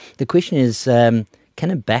The question is,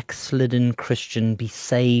 can a backslidden Christian be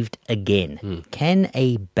saved again? Can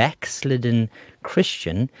a backslidden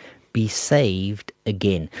Christian be saved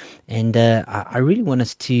again? And I really want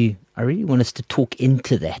us to talk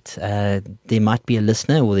into that. There might be a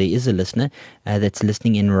listener, or there is a listener that's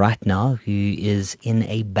listening in right now who is in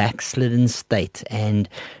a backslidden state, and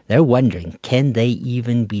they're wondering, can they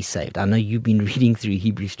even be saved? I know you've been reading through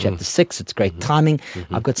Hebrews chapter 6. It's great timing.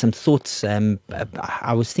 I've got some thoughts.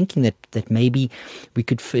 I was thinking that maybe we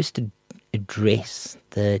could first address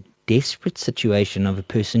the desperate situation of a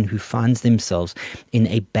person who finds themselves in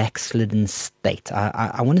a backslidden state.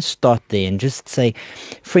 I want to start there and just say,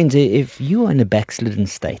 friends, if you are in a backslidden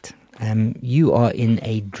state, you are in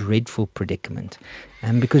a dreadful predicament.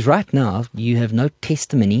 Because right now, you have no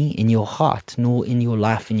testimony in your heart, nor in your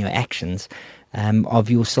life, in your actions, of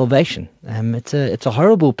your salvation. It's a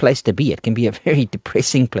horrible place to be. It can be a very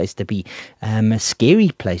depressing place to be, a scary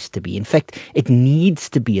place to be. In fact, it needs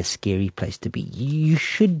to be a scary place to be. You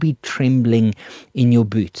should be trembling in your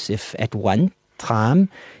boots. If at one time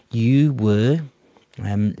you were,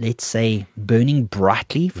 let's say, burning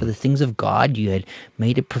brightly for the things of God, you had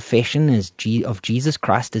made a profession of Jesus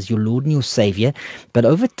Christ as your Lord and your Savior, but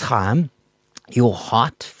over time, your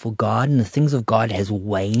heart for God and the things of God has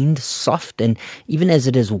waned, soft, and even as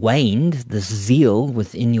it has waned, this zeal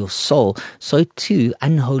within your soul, so too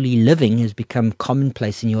unholy living has become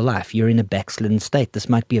commonplace in your life. You're in a backslidden state. This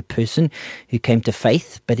might be a person who came to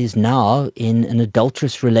faith but is now in an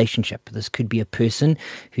adulterous relationship. This could be a person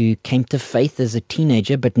who came to faith as a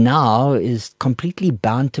teenager but now is completely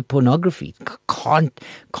bound to pornography, can't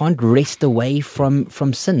rest away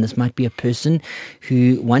from sin. This might be a person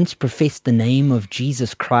who once professed the name of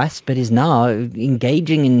Jesus Christ, but is now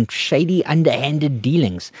engaging in shady, underhanded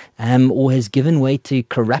dealings, or has given way to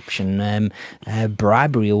corruption,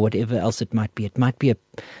 bribery, or whatever else it might be. It might be a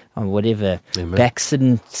whatever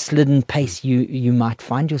backslidden pace you might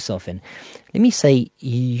find yourself in. Let me say,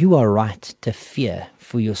 you are right to fear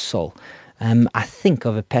for your soul. I think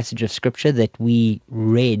of a passage of scripture that we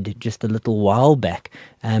read just a little while back,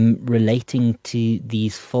 relating to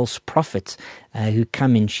these false prophets who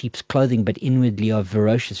come in sheep's clothing but inwardly are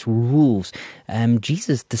ferocious wolves.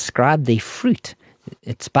 Jesus described their fruit.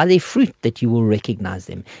 It's by their fruit that you will recognize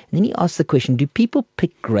them. And then he asks the question, do people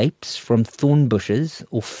pick grapes from thorn bushes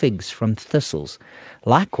or figs from thistles?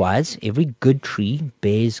 Likewise, every good tree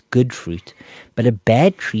bears good fruit, but a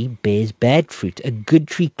bad tree bears bad fruit. A good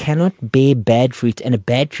tree cannot bear bad fruit, and a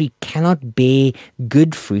bad tree cannot bear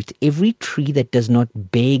good fruit. Every tree that does not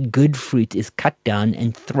bear good fruit is cut down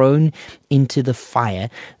and thrown into the fire.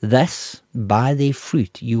 Thus, by their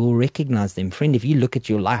fruit, you will recognize them. Friend, if you look at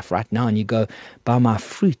your life right now and you go, by my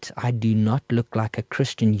fruit, I do not look like a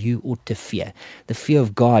Christian, you ought to fear. The fear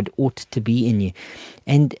of God ought to be in you.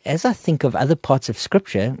 And as I think of other parts of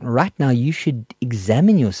Scripture, right now you should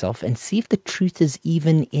examine yourself and see if the truth is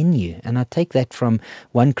even in you. And I take that from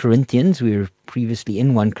 1 Corinthians. We were previously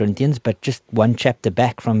in 1 Corinthians, but just one chapter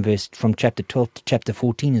back from chapter 12 to chapter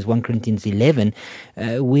 14 is 1 Corinthians 11,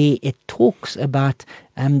 where it talks about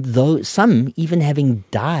though some even having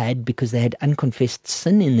died because they had unconfessed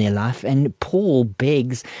sin in their life. And Paul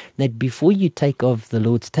begs that before you take of the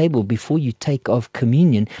Lord's table, before you take of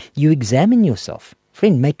communion, you examine yourself.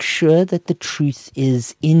 Friend, make sure that the truth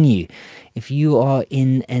is in you. If you are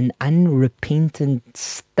in an unrepentant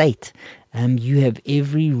state, you have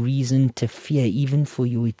every reason to fear, even for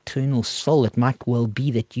your eternal soul. It might well be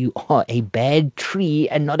that you are a bad tree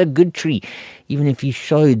and not a good tree. Even if you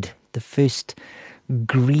showed the first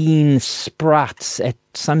green sprouts at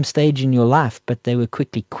some stage in your life, but they were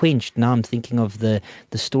quickly quenched. Now I'm thinking of the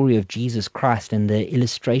story of Jesus Christ and the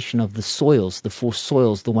illustration of the soils, the four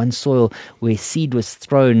soils. The one soil where seed was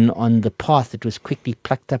thrown on the path, it was quickly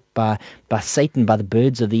plucked up by Satan, by the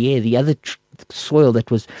birds of the air. The other soil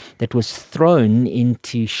that was thrown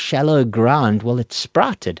into shallow ground, well, it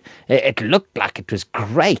sprouted. It looked like it was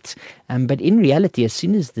great, but in reality, as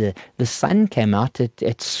soon as the sun came out,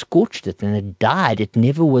 it scorched it and it died. It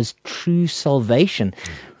never was true salvation.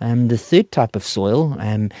 The third type of soil,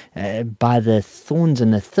 by the thorns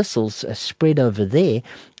and the thistles spread over there,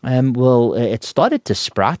 it started to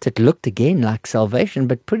sprout. It looked again like salvation,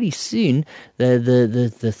 but pretty soon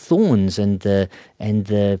the thorns and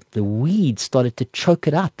the weeds started to choke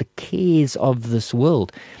it out. The cares of this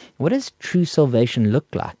world. What does true salvation look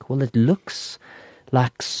like? Well, it looks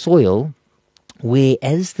like soil where,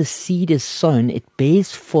 as the seed is sown, it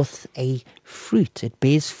bears forth a fruit. It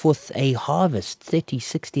bears forth a harvest, 30,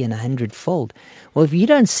 60, and 100-fold. Well, if you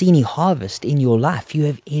don't see any harvest in your life, you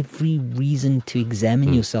have every reason to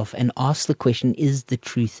examine yourself and ask the question, is the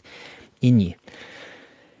truth in you?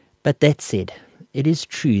 But that said, it is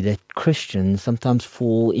true that Christians sometimes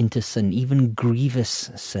fall into sin, even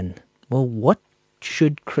grievous sin. Well, what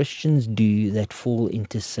should Christians do that fall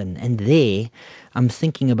into sin? And there, I'm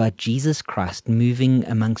thinking about Jesus Christ moving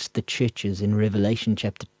amongst the churches in Revelation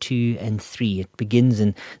chapter 2 and 3. It begins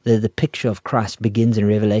in, the picture of Christ begins in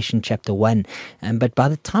Revelation chapter 1. But by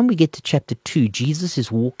the time we get to chapter 2, Jesus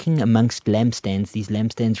is walking amongst lampstands. These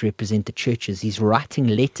lampstands represent the churches. He's writing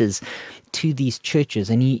letters to these churches,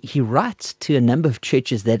 and he writes to a number of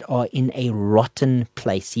churches that are in a rotten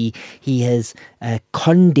place. He has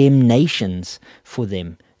condemnations for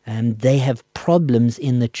them. They have problems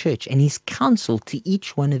in the church, and his counsel to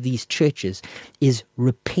each one of these churches is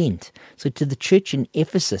repent. So to the church in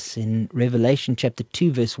Ephesus, in Revelation chapter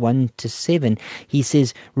 2 verse 1 to 7, he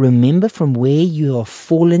says, remember from where you are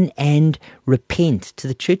fallen and repent. To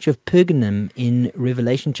the church of Pergamum in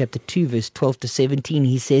Revelation chapter 2 verse 12 to 17,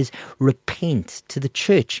 he says, repent. To the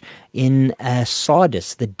church in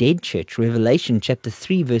Sardis, the dead church, Revelation chapter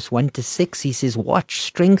 3 verse 1 to 6, he says, watch,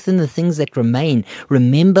 strengthen the things that remain,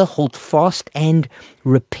 remember, hold fast and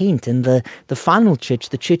repent. And the final church,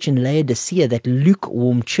 the church in Laodicea, that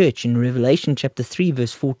lukewarm church in Revelation chapter 3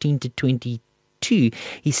 verse 14 to 22,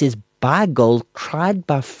 he says, buy gold tried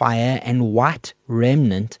by fire and white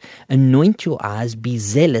remnant, anoint your eyes, be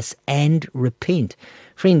zealous and repent.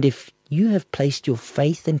 Friend, if you have placed your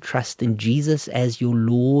faith and trust in Jesus as your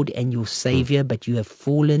Lord and your Savior, but you have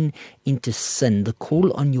fallen into sin, the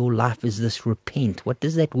call on your life is this: repent. What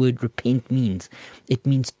does that word repent mean? It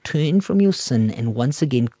means turn from your sin and once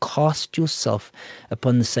again cast yourself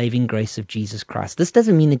upon the saving grace of Jesus Christ. This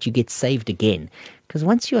doesn't mean that you get saved again, because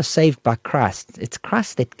once you are saved by Christ, it's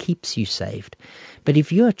Christ that keeps you saved. But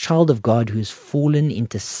if you're a child of God who has fallen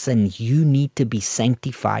into sin, you need to be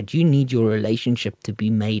sanctified. You need your relationship to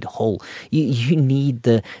be made whole. You need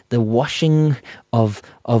the washing of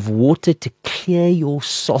water to clear your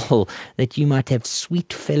soul, that you might have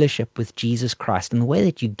sweet fellowship with Jesus Christ. And the way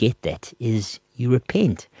that you get that is you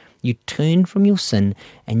repent. You turn from your sin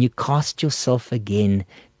and you cast yourself again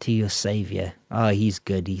to your Savior. He's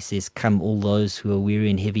good. He says, come all those who are weary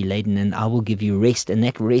and heavy laden, and I will give you rest. And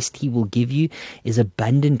that rest he will give you is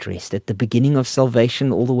abundant rest at the beginning of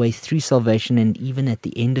salvation, all the way through salvation, and even at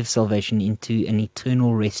the end of salvation into an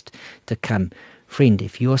eternal rest to come. Friend,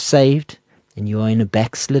 if you are saved and you are in a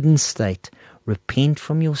backslidden state, repent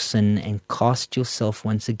from your sin and cast yourself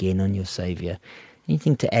once again on your Savior.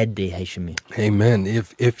 Anything to add there, Hashemi? Amen.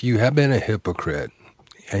 If you have been a hypocrite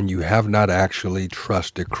and you have not actually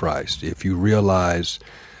trusted Christ, if you realize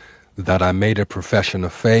that I made a profession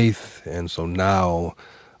of faith and so now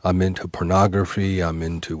I'm into pornography, I'm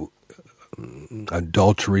into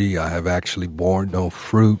adultery, I have actually borne no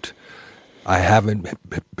fruit, I haven't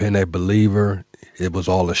been a believer, it was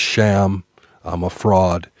all a sham, I'm a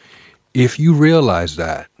fraud. If you realize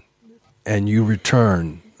that and you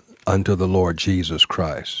return unto the Lord Jesus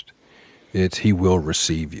Christ, he will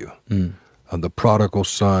receive you. The prodigal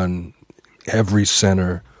son, every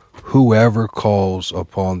sinner, whoever calls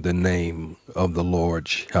upon the name of the Lord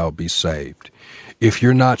shall be saved. If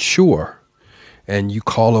you're not sure and you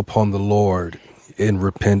call upon the Lord in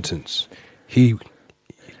repentance, he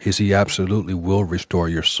absolutely will restore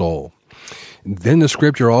your soul. Then the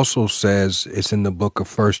scripture also says, it's in the book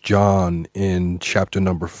of 1 John in chapter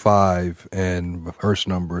number 5 and verse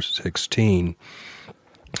number 16,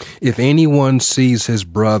 if anyone sees his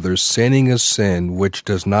brother sinning a sin which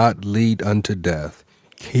does not lead unto death,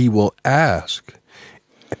 he will ask,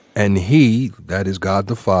 and he, that is God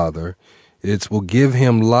the Father, it will give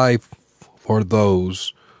him life for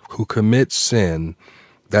those who commit sin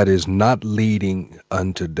that is not leading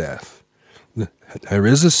unto death. There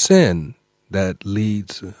is a sin that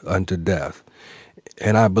leads unto death,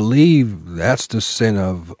 and I believe that's the sin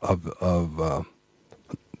of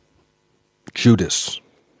Judas.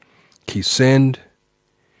 He sinned.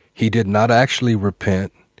 He did not actually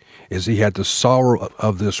repent. As he had the sorrow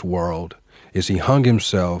of this world, as he hung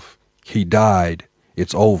himself, he died.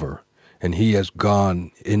 It's over. And he has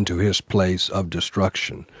gone into his place of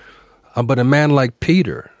destruction. But a man like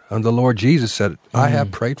Peter, and the Lord Jesus said, I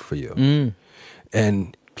have prayed for you.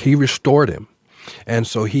 And he restored him. And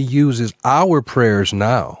so he uses our prayers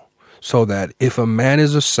now so that if a man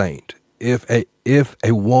is a saint, if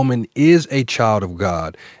a woman is a child of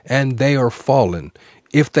God and they are fallen,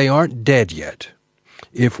 if they aren't dead yet,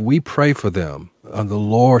 if we pray for them, the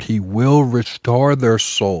Lord, he will restore their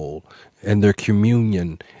soul and their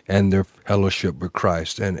communion and their fellowship with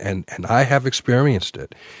Christ. And I have experienced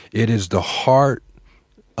it. It is the heart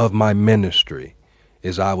of my ministry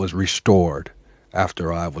is I was restored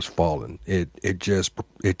after I was fallen. It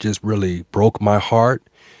just really broke my heart.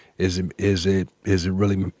 Is it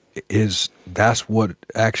really, is that's what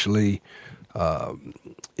actually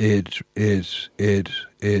it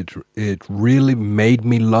really made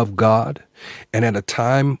me love God. And at a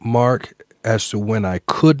time, Mark, as to when I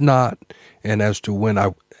could not, and as to when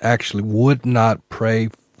I actually would not pray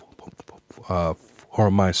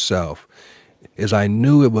for myself, is I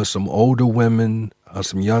knew it was some older women,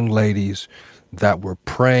 some young ladies that were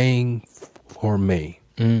praying for me,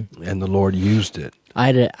 and the Lord used it.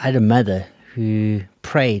 I had a mother who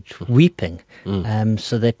prayed, weeping,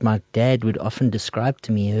 so that my dad would often describe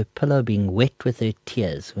to me her pillow being wet with her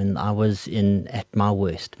tears when I was at my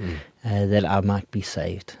worst, that I might be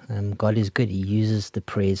saved. God is good. He uses the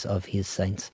prayers of his saints.